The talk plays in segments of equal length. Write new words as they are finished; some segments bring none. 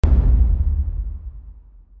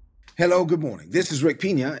Hello, good morning. This is Rick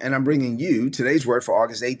Pina, and I'm bringing you today's word for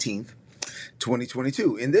August 18th,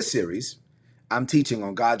 2022. In this series, I'm teaching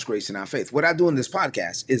on God's grace and our faith. What I do in this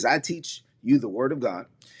podcast is I teach you the word of God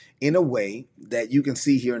in a way that you can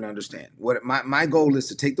see, hear, and understand. What my goal is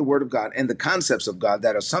to take the word of God and the concepts of God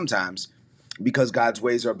that are sometimes, because God's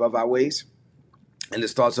ways are above our ways and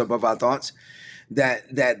his thoughts are above our thoughts,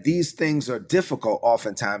 that these things are difficult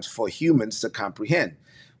oftentimes for humans to comprehend.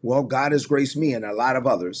 Well, God has graced me and a lot of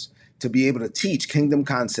others to be able to teach kingdom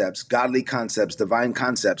concepts, godly concepts, divine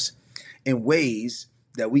concepts in ways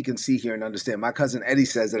that we can see, hear, and understand. My cousin Eddie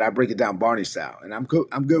says that I break it down Barney style, and I'm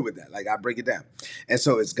good with that. Like, I break it down. And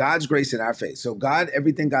so it's God's grace in our faith. So God,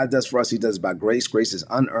 everything God does for us, he does by grace. Grace is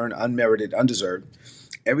unearned, unmerited, undeserved.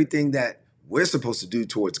 Everything that we're supposed to do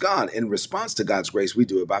towards God in response to God's grace, we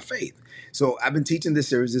do it by faith. So I've been teaching this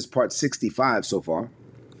series. This is part 65 so far.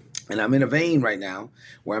 And I'm in a vein right now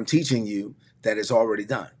where I'm teaching you that it's already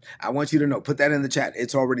done. I want you to know, put that in the chat.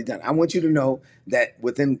 It's already done. I want you to know that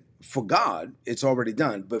for God, it's already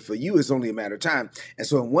done. But for you, it's only a matter of time. And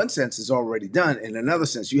so in one sense, it's already done. In another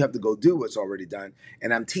sense, you have to go do what's already done.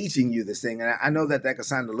 And I'm teaching you this thing. And I know that can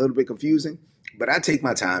sound a little bit confusing, but I take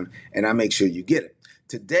my time and I make sure you get it.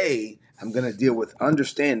 Today, I'm going to deal with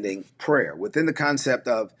understanding prayer within the concept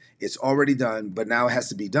of it's already done, but now it has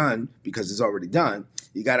to be done because it's already done.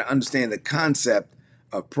 You got to understand the concept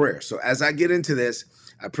of prayer. So as I get into this,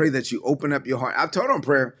 I pray that you open up your heart. I've taught on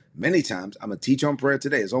prayer many times. I'm going to teach on prayer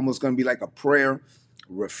today. It's almost going to be like a prayer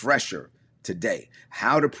refresher today.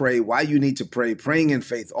 How to pray, why you need to pray, praying in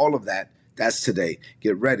faith, all of that. That's today.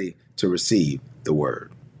 Get ready to receive the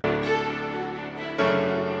word.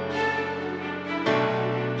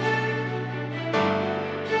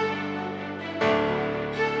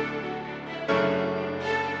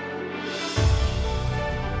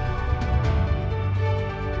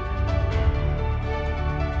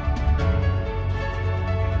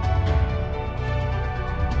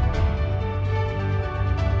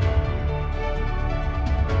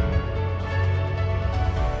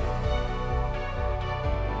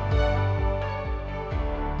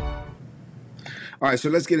 All right,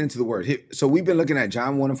 so let's get into the word. So we've been looking at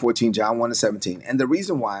John 1 and 14, John 1 and 17. And the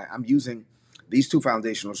reason why I'm using these two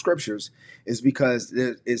foundational scriptures is because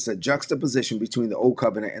there is a juxtaposition between the old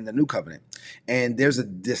covenant and the new covenant. And there's a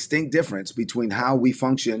distinct difference between how we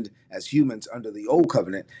functioned as humans under the old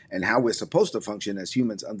covenant and how we're supposed to function as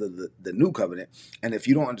humans under the new covenant. And if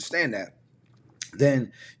you don't understand that,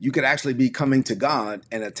 then you could actually be coming to God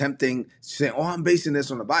and attempting saying, oh, I'm basing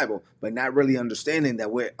this on the Bible, but not really understanding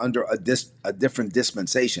that we're under a different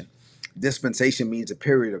dispensation. Dispensation means a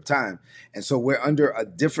period of time. And so we're under a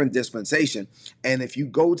different dispensation. And if you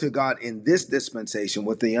go to God in this dispensation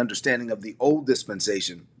with the understanding of the old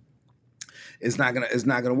dispensation, it's not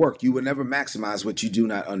gonna work. You will never maximize what you do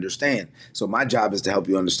not understand. So my job is to help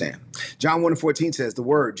you understand. John 1 and 14 says, the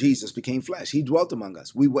word Jesus became flesh. He dwelt among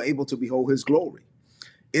us. We were able to behold his glory.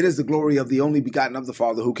 It is the glory of the only begotten of the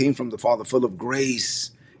Father, who came from the Father, full of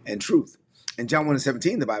grace and truth. In John 1 and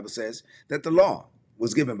 17, the Bible says that the law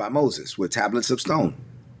was given by Moses with tablets of stone.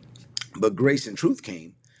 But grace and truth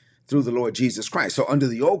came through the Lord Jesus Christ. So under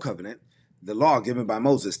the old covenant, the law given by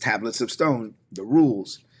Moses, tablets of stone, the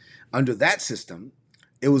rules, under that system,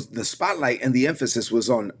 it was the spotlight and the emphasis was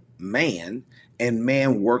on man and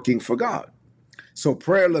man working for God. So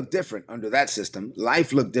prayer looked different under that system.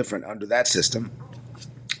 Life looked different under that system.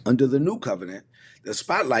 Under the new covenant, the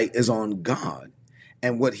spotlight is on God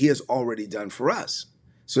and what he has already done for us.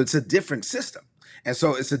 So it's a different system. And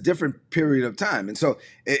so it's a different period of time. And so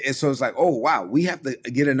it's like, oh, wow, we have to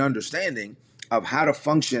get an understanding of how to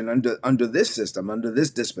function under this system, under this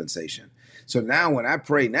dispensation. So now when I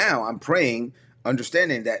pray now, I'm praying,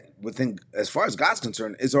 understanding that within, as far as God's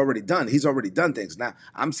concerned, it's already done. He's already done things. Now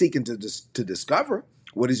I'm seeking to discover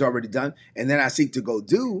what he's already done. And then I seek to go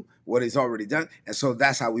do what he's already done. And so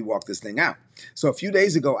that's how we walk this thing out. So a few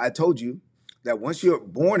days ago, I told you that once you're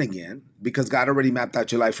born again, because God already mapped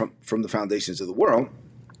out your life from the foundations of the world,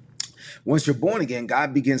 once you're born again,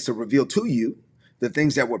 God begins to reveal to you the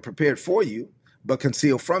things that were prepared for you, but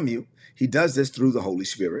concealed from you. He does this through the Holy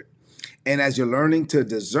Spirit. And as you're learning to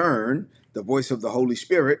discern the voice of the Holy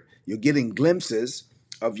Spirit, you're getting glimpses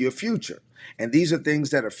of your future. And these are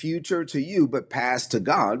things that are future to you, but past to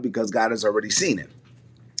God, because God has already seen it.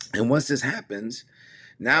 And once this happens,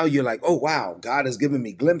 now you're like, oh, wow, God has given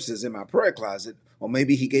me glimpses in my prayer closet. Or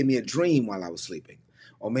maybe he gave me a dream while I was sleeping.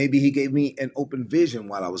 Or maybe he gave me an open vision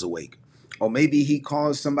while I was awake. Or maybe he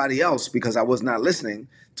caused somebody else, because I was not listening,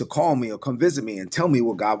 to call me or come visit me and tell me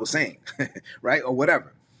what God was saying, right? Or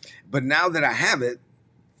whatever. But now that I have it,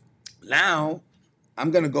 now I'm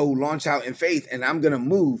going to go launch out in faith and I'm going to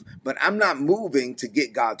move, but I'm not moving to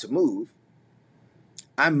get God to move.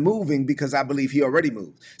 I'm moving because I believe he already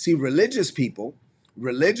moved. See, religious people,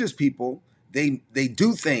 they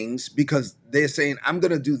do things because they're saying, I'm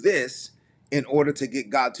going to do this in order to get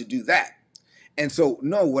God to do that. And so,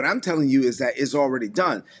 no, what I'm telling you is that it's already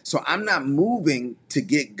done. So I'm not moving to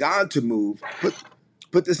get God to move.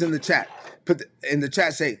 Put this in the chat. In the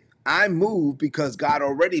chat, say, I move because God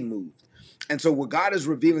already moved. And so what God is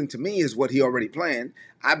revealing to me is what he already planned.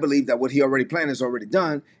 I believe that what he already planned is already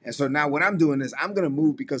done. And so now what I'm doing is I'm going to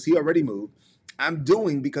move because he already moved. I'm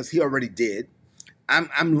doing because he already did.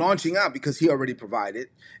 I'm launching out because he already provided.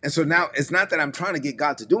 And so now it's not that I'm trying to get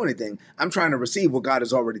God to do anything. I'm trying to receive what God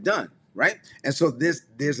has already done, right? And so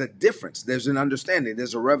there's a difference. There's an understanding.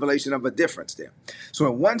 There's a revelation of a difference there. So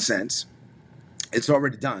in one sense, it's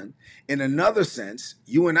already done. In another sense,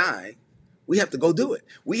 you and I, we have to go do it.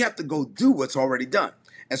 We have to go do what's already done.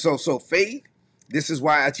 And so faith, this is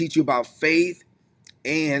why I teach you about faith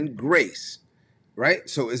and grace, right?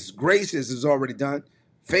 So it's grace is already done.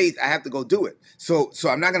 Faith, I have to go do it. So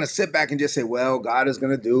I'm not going to sit back and just say, well, God is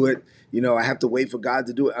going to do it. I have to wait for God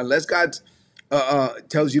to do it. Unless God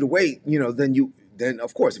tells you to wait, then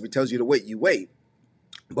of course, if he tells you to wait, you wait.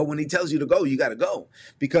 But when he tells you to go, you got to go,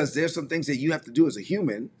 because there's some things that you have to do as a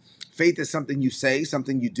human. Faith is something you say,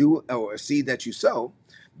 something you do, or a seed that you sow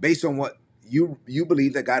based on what you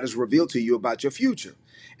believe that God has revealed to you about your future.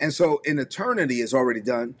 And so in eternity is already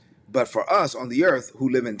done. But for us on the earth who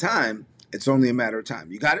live in time, it's only a matter of time.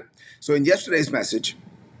 You got it? So in yesterday's message,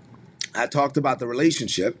 I talked about the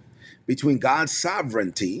relationship between God's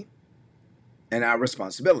sovereignty and our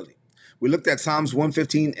responsibility. We looked at Psalms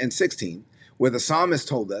 115 and 16, where the psalmist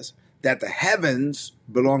told us that the heavens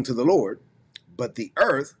belong to the Lord, but the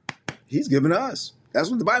earth, he's given to us. That's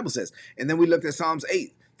what the Bible says. And then we looked at Psalms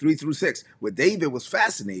 8, 3 through 6, where David was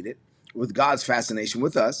fascinated with God's fascination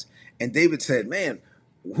with us. And David said, man,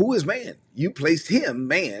 who is man? You placed him,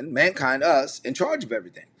 mankind, us, in charge of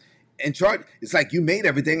everything. In charge, it's like you made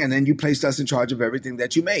everything and then you placed us in charge of everything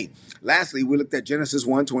that you made. Lastly, we looked at Genesis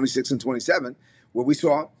 1, 26 and 27, where we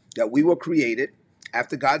saw that we were created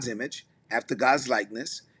after God's image, after God's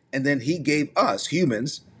likeness, and then he gave us,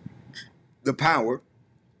 humans, the power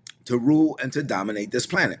to rule and to dominate this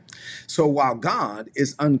planet. So while God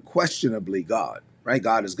is unquestionably God, right?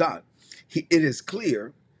 God is God. It is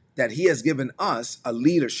clear that he has given us a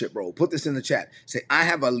leadership role. Put this in the chat. Say, I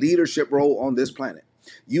have a leadership role on this planet.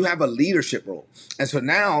 You have a leadership role. And so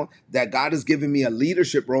now that God has given me a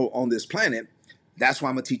leadership role on this planet, that's why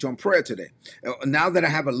I'm going to teach on prayer today. Now that I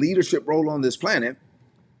have a leadership role on this planet,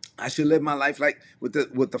 I should live my life like with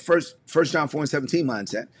the first John 4 and 17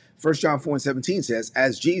 mindset. 1 John 4 and 17 says,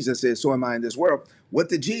 as Jesus is, so am I in this world. What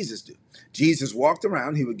did Jesus do? Jesus walked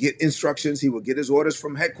around. He would get instructions. He would get his orders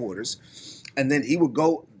from headquarters. And then he would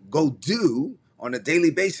go do on a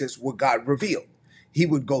daily basis what God revealed. He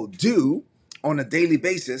would go do on a daily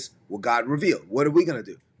basis what God revealed. What are we going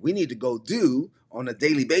to do? We need to go do on a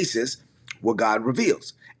daily basis what God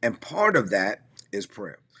reveals. And part of that is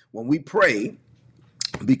prayer. When we pray,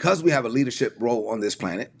 because we have a leadership role on this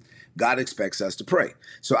planet, God expects us to pray.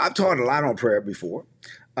 So I've taught a lot on prayer before.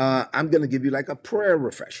 I'm going to give you like a prayer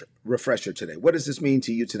refresher today. What does this mean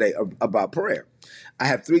to you today about prayer? I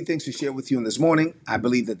have 3 things to share with you in this morning. I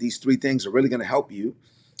believe that these 3 things are really going to help you,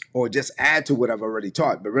 or just add to what I've already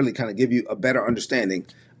taught, but really kind of give you a better understanding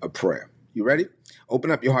of prayer. You ready? Open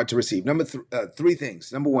up your heart to receive. 3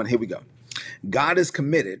 things. Number 1, here we go. God is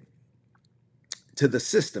committed to the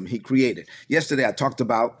system he created. Yesterday, I talked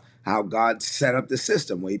about how God set up the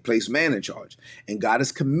system where he placed man in charge, and God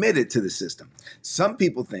is committed to the system. Some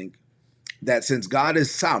people think that since God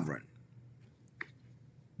is sovereign,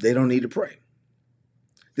 they don't need to pray.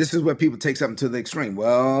 This is where people take something to the extreme.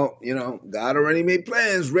 Well, God already made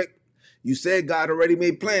plans, Rick. You said God already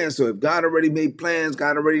made plans. So if God already made plans,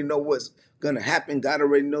 God already knows what's going to happen. God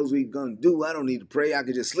already knows what he's going to do. I don't need to pray. I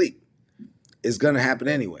can just sleep. It's going to happen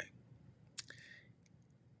anyway.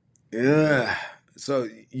 Yeah. So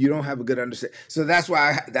you don't have a good understanding. So that's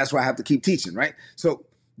why I have to keep teaching, right? So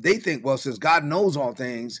they think, well, since God knows all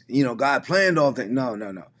things, God planned all things.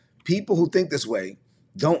 No. People who think this way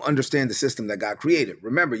don't understand the system that God created.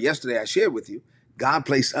 Remember, yesterday I shared with you, God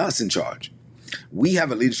placed us in charge. We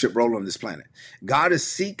have a leadership role on this planet. God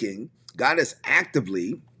is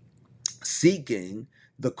actively seeking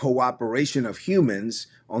the cooperation of humans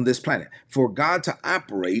on this planet. For God to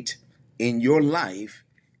operate in your life,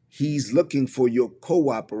 he's looking for your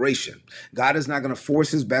cooperation. God is not going to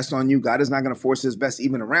force his best on you. God is not going to force his best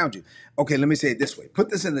even around you. Okay, let me say it this way. Put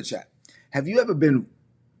this in the chat. Have you ever been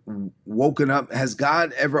woken up? Has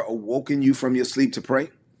God ever awoken you from your sleep to pray?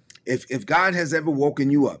 If God has ever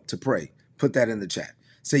woken you up to pray, put that in the chat.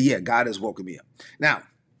 Say, yeah, God has woken me up. Now,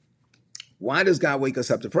 why does God wake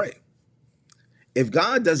us up to pray? If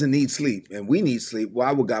God doesn't need sleep and we need sleep,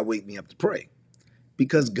 why would God wake me up to pray?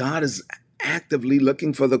 Because God is actively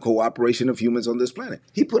looking for the cooperation of humans on this planet.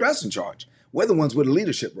 He put us in charge. We're the ones with a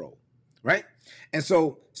leadership role, right? And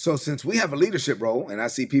so since we have a leadership role, and I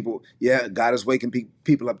see people, yeah, God is waking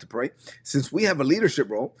people up to pray. Since we have a leadership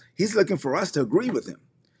role, he's looking for us to agree with him.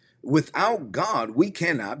 Without God, we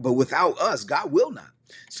cannot, but without us, God will not.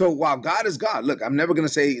 So while God is God, look, I'm never going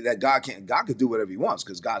to say that God can't. God could do whatever he wants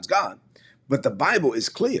because God's God. But the Bible is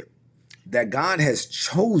clear that God has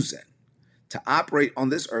chosen to operate on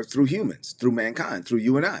this earth through humans, through mankind, through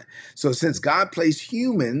you and I. So since God placed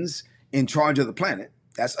humans in charge of the planet,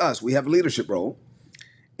 that's us, we have a leadership role.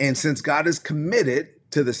 And since God is committed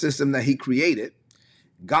to the system that he created,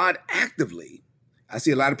 God actively, I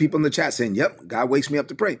see a lot of people in the chat saying, yep, God wakes me up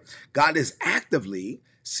to pray. God is actively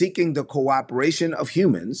seeking the cooperation of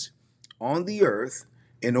humans on the earth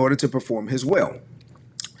in order to perform his will.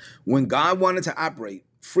 When God wanted to operate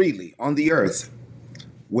freely on the earth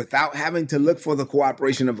without having to look for the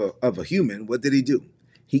cooperation of a human, what did he do?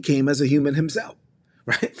 He came as a human himself,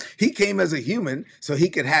 right? He came as a human so he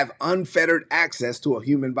could have unfettered access to a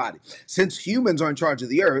human body. Since humans are in charge of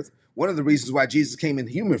the earth, one of the reasons why Jesus came in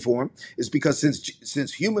human form is because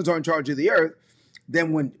since humans are in charge of the earth,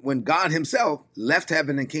 then when God himself left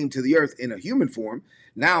heaven and came to the earth in a human form,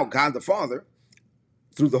 now God the Father,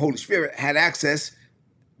 through the Holy Spirit, had access,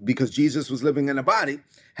 because Jesus was living in a body,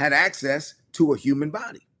 had access to a human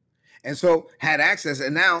body. And so had access,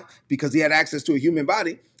 and now because he had access to a human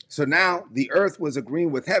body, so now the earth was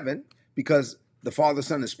agreeing with heaven because the Father,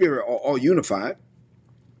 Son, and Spirit are all unified.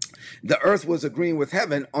 The earth was agreeing with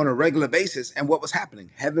heaven on a regular basis. And what was happening?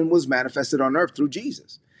 Heaven was manifested on earth through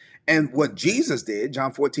Jesus. And what Jesus did,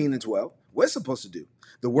 John 14:12, we're supposed to do.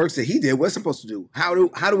 The works that he did, we're supposed to do. How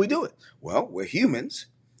do we do it? Well, we're humans.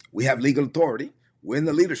 We have legal authority. We're in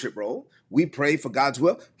the leadership role. We pray for God's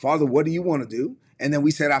will. Father, what do you want to do? And then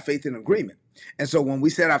we set our faith in agreement. And so when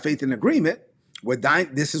we set our faith in agreement, we're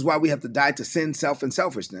dying. This is why we have to die to sin, self, and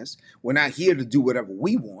selfishness. We're not here to do whatever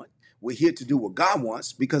we want. We're here to do what God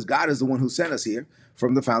wants because God is the one who sent us here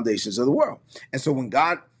from the foundations of the world. And so when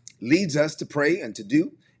God leads us to pray and to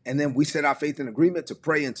do, and then we set our faith in agreement to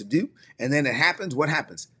pray and to do, and then it happens, what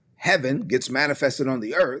happens? Heaven gets manifested on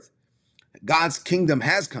the earth. God's kingdom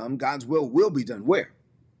has come. God's will be done where?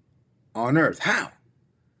 On earth. How?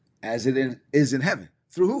 As it is in heaven.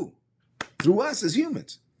 Through who? Through us as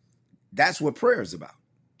humans. That's what prayer is about.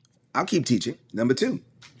 I'll keep teaching. Number 2.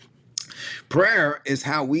 Prayer is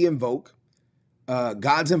how we invoke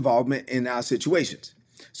God's involvement in our situations.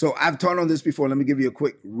 So I've taught on this before. Let me give you a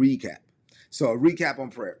quick recap. So a recap on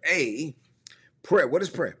prayer. Prayer. What is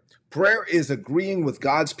prayer? Prayer is agreeing with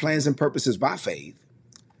God's plans and purposes by faith,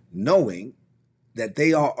 knowing that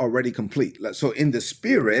they are already complete. So in the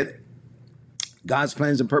spirit, God's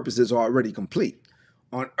plans and purposes are already complete.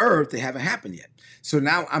 On earth, they haven't happened yet. So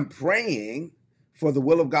now I'm praying for the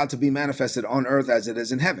will of God to be manifested on earth as it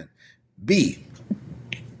is in heaven. B,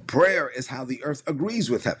 prayer is how the earth agrees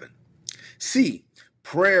with heaven. C,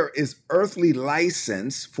 prayer is earthly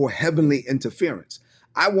license for heavenly interference.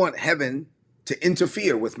 I want heaven to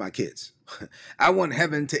interfere with my kids. I want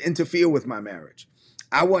heaven to interfere with my marriage.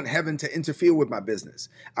 I want heaven to interfere with my business.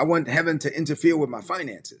 I want heaven to interfere with my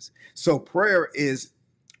finances. So prayer is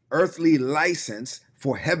earthly license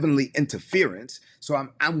for heavenly interference. So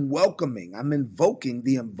I'm welcoming, I'm invoking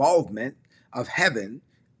the involvement of heaven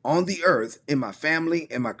on the earth in my family,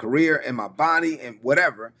 in my career, in my body, and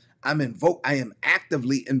whatever. I am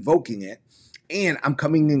actively invoking it, and I'm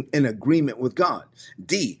coming in agreement with God.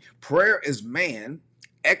 D, prayer is man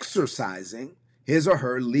exercising his or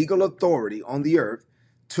her legal authority on the earth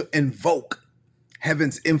to invoke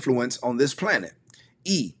heaven's influence on this planet.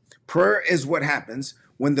 E, prayer is what happens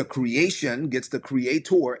when the creation gets the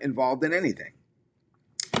creator involved in anything.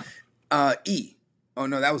 E, oh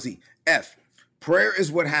no, that was E. F, prayer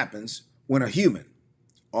is what happens when a human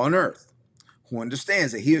on earth who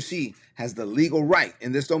understands that he or she has the legal right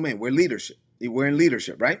in this domain, we're in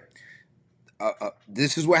leadership, right?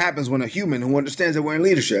 This is what happens when a human who understands that we're in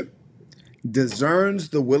leadership discerns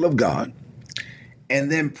the will of God and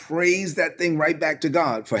then prays that thing right back to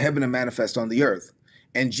God for heaven to manifest on the earth.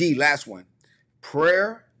 And G, last one,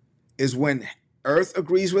 prayer is when earth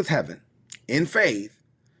agrees with heaven in faith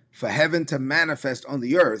for heaven to manifest on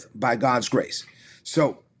the earth by God's grace.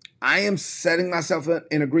 So I am setting myself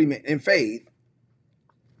in agreement in faith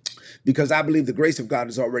because I believe the grace of God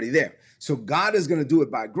is already there. So God is going to do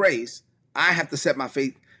it by grace. I have to set my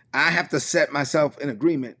faith. I have to set myself in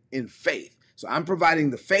agreement in faith. So I'm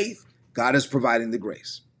providing the faith. God is providing the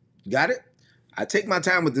grace. Got it? I take my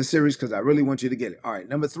time with this series because I really want you to get it. All right.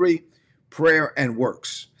 Number 3, prayer and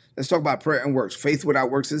works. Let's talk about prayer and works. Faith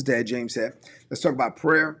without works is dead, James said. Let's talk about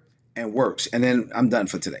prayer and works. And then I'm done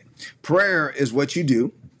for today. Prayer is what you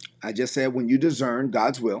do. I just said when you discern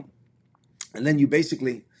God's will. And then you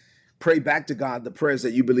basically pray back to God the prayers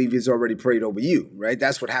that you believe He's already prayed over you, right?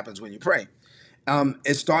 That's what happens when you pray.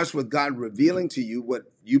 It starts with God revealing to you what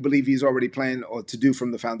you believe He's already planned or to do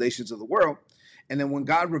from the foundations of the world. And then when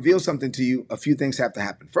God reveals something to you, a few things have to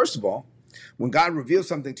happen. First of all, when God reveals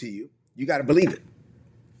something to you, you got to believe it.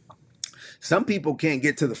 Some people can't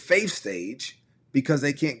get to the faith stage because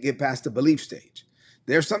they can't get past the belief stage.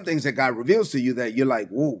 There's some things that God reveals to you that you're like,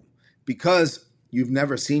 whoa, because you've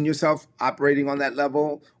never seen yourself operating on that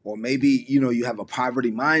level, or maybe, you have a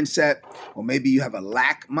poverty mindset, or maybe you have a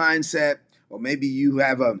lack mindset, or maybe you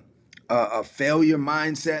have a failure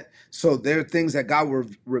mindset. So there are things that God will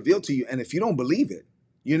reveal to you. And if you don't believe it,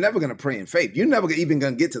 you're never going to pray in faith. You're never even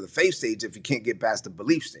going to get to the faith stage if you can't get past the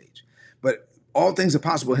belief stage. But all things are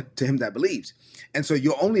possible to him that believes. And so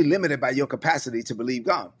you're only limited by your capacity to believe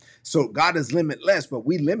God. So God is limitless, but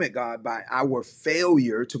we limit God by our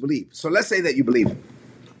failure to believe. So let's say that you believe it.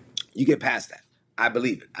 You get past that. I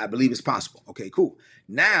believe it. I believe it's possible. Okay, cool.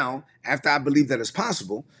 Now, after I believe that it's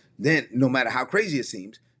possible, then no matter how crazy it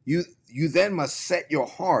seems, you then must set your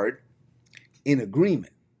heart in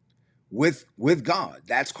agreement with God.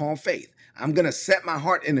 That's called faith. I'm going to set my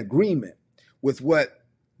heart in agreement with what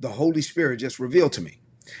the Holy Spirit just revealed to me.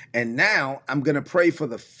 And now I'm going to pray for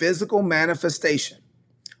the physical manifestation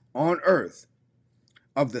on earth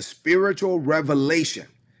of the spiritual revelation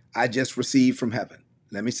I just received from heaven.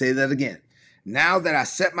 Let me say that again. Now that I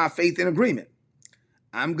set my faith in agreement,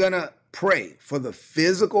 I'm going to pray for the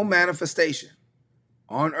physical manifestation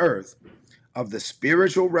on earth of the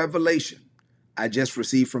spiritual revelation I just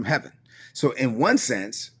received from heaven. So in one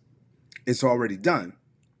sense, it's already done.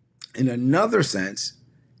 In another sense,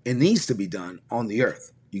 it needs to be done on the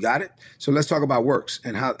earth. You got it? So let's talk about works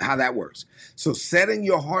and how that works. So setting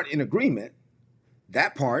your heart in agreement,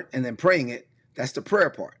 that part, and then praying it, that's the prayer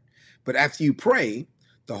part. But after you pray,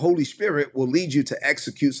 the Holy Spirit will lead you to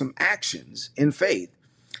execute some actions in faith.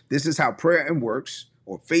 This is how prayer and works,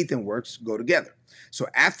 or faith and works, go together. So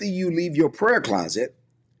after you leave your prayer closet,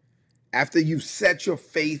 after you've set your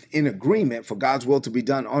faith in agreement for God's will to be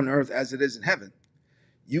done on earth as it is in heaven,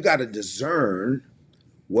 you got to discern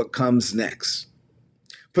what comes next.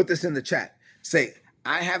 Put this in the chat. Say,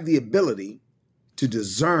 I have the ability to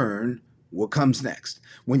discern what comes next.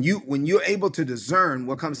 When you're able to discern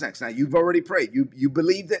what comes next. Now, you've already prayed. You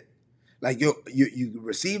believed it. Like you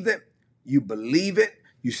received it. You believe it.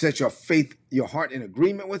 You set your faith, your heart in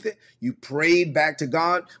agreement with it. You prayed back to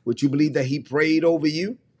God what you believe that He prayed over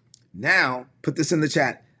you. Now, put this in the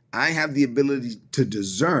chat. I have the ability to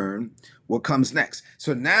discern what comes next.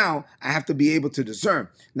 So now I have to be able to discern.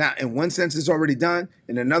 Now, in one sense, it's already done.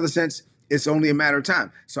 In another sense, it's only a matter of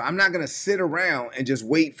time. So I'm not going to sit around and just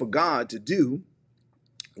wait for God to do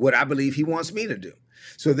what I believe He wants me to do.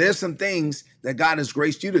 So there's some things that God has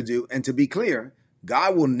graced you to do. And to be clear,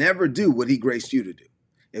 God will never do what He graced you to do.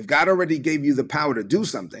 If God already gave you the power to do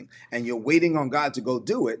something and you're waiting on God to go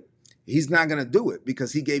do it, He's not going to do it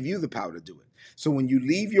because He gave you the power to do it. So when you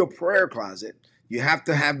leave your prayer closet, you have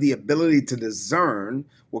to have the ability to discern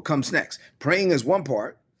what comes next. Praying is one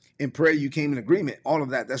part. In prayer, you came in agreement. All of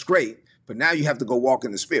that, that's great. But now you have to go walk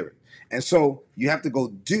in the Spirit. And so you have to go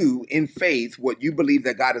do in faith what you believe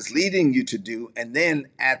that God is leading you to do, and then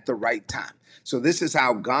at the right time. So this is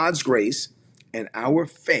how God's grace and our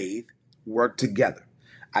faith work together.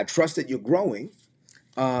 I trust that you're growing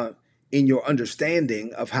in your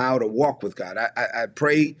understanding of how to walk with God. I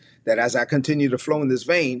pray that as I continue to flow in this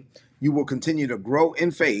vein, you will continue to grow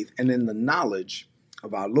in faith and in the knowledge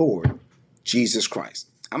of our Lord Jesus Christ.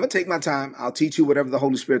 I'm going to take my time. I'll teach you whatever the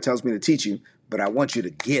Holy Spirit tells me to teach you, but I want you to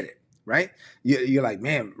get it, right? You're like,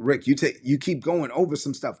 man, Rick, you keep going over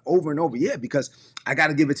some stuff over and over. Yeah, because I got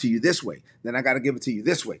to give it to you this way. Then I got to give it to you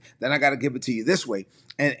this way. Then I got to give it to you this way.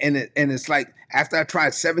 And it's like after I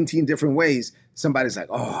tried 17 different ways, somebody's like,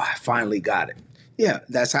 oh, I finally got it. Yeah,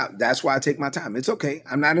 that's why I take my time. It's okay.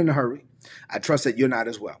 I'm not in a hurry. I trust that you're not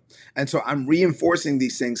as well. And so I'm reinforcing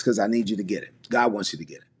these things because I need you to get it. God wants you to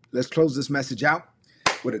get it. Let's close this message out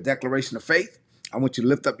with a declaration of faith. I want you to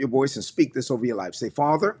lift up your voice and speak this over your life. Say,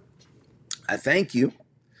 Father, I thank you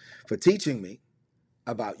for teaching me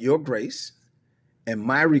about your grace and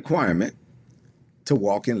my requirement to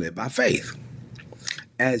walk and live by faith.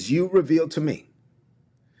 as you reveal to me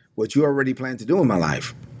what you already plan to do in my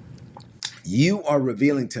life, you are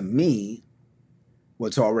revealing to me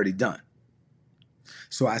what's already done.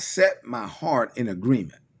 So I set my heart in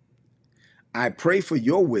agreement. I pray for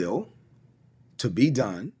your will to be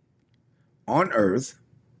done on earth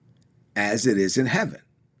as it is in heaven.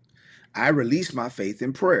 I release my faith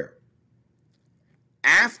in prayer.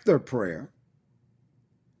 After prayer,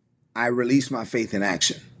 I release my faith in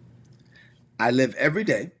action. I live every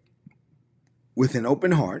day with an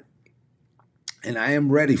open heart, and I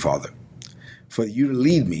am ready, Father, for you to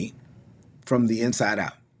lead me from the inside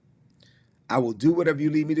out. I will do whatever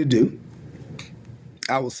you lead me to do.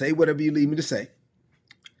 I will say whatever you lead me to say.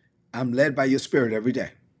 I'm led by your Spirit every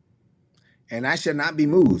day, and I shall not be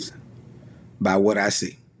moved by what I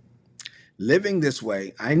see. Living this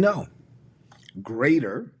way, I know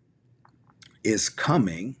greater is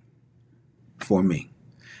coming for me.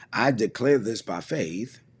 I declare this by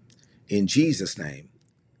faith in Jesus' name.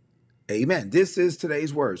 Amen. This is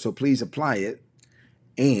today's word, so please apply it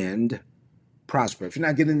and prosper. If you're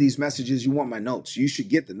not getting these messages, you want my notes. You should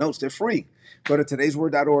get the notes. They're free. Go to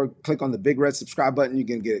today'sword.org, click on the big red subscribe button. You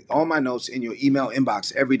can get all my notes in your email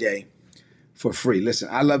inbox every day for free. Listen,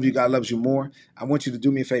 I love you. God loves you more. I want you to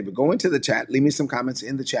do me a favor. Go into the chat. Leave me some comments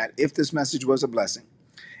in the chat if this message was a blessing.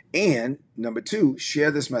 And number 2,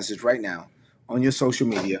 share this message right now on your social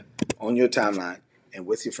media, on your timeline, and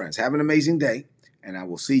with your friends. Have an amazing day, and I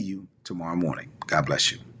will see you tomorrow morning. God bless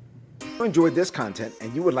you. If you enjoyed this content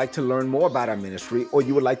and you would like to learn more about our ministry, or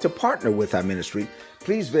you would like to partner with our ministry,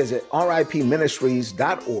 please visit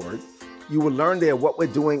ripministries.org. You will learn there what we're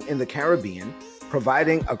doing in the Caribbean,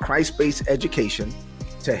 providing a Christ-based education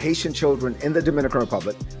to Haitian children in the Dominican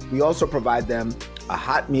Republic. We also provide them a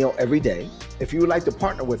hot meal every day. If you would like to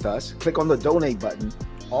partner with us, click on the donate button.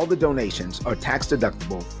 All the donations are tax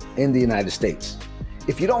deductible in the United States.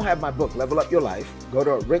 If you don't have my book, Level Up Your Life, go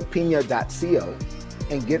to rickpina.co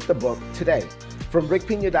and get the book today. From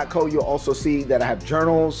rickpina.co, you'll also see that I have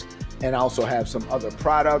journals, and I also have some other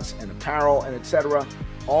products and apparel and etc.,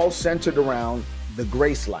 all centered around the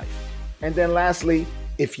grace life. And then lastly,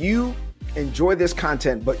 if you enjoy this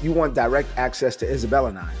content, but you want direct access to Isabel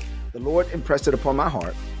and I, the Lord impressed it upon my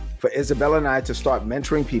heart for Isabel and I to start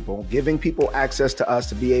mentoring people, giving people access to us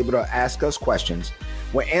to be able to ask us questions.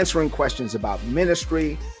 We're answering questions about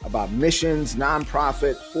ministry, about missions,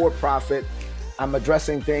 nonprofit, for-profit. I'm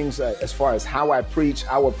addressing things as far as how I preach,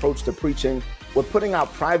 our approach to preaching. We're putting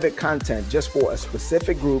out private content just for a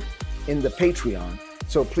specific group in the Patreon.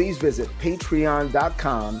 So please visit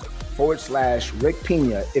patreon.com/Rick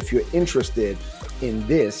Pina if you're interested in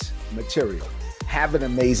this material. Have an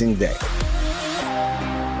amazing day.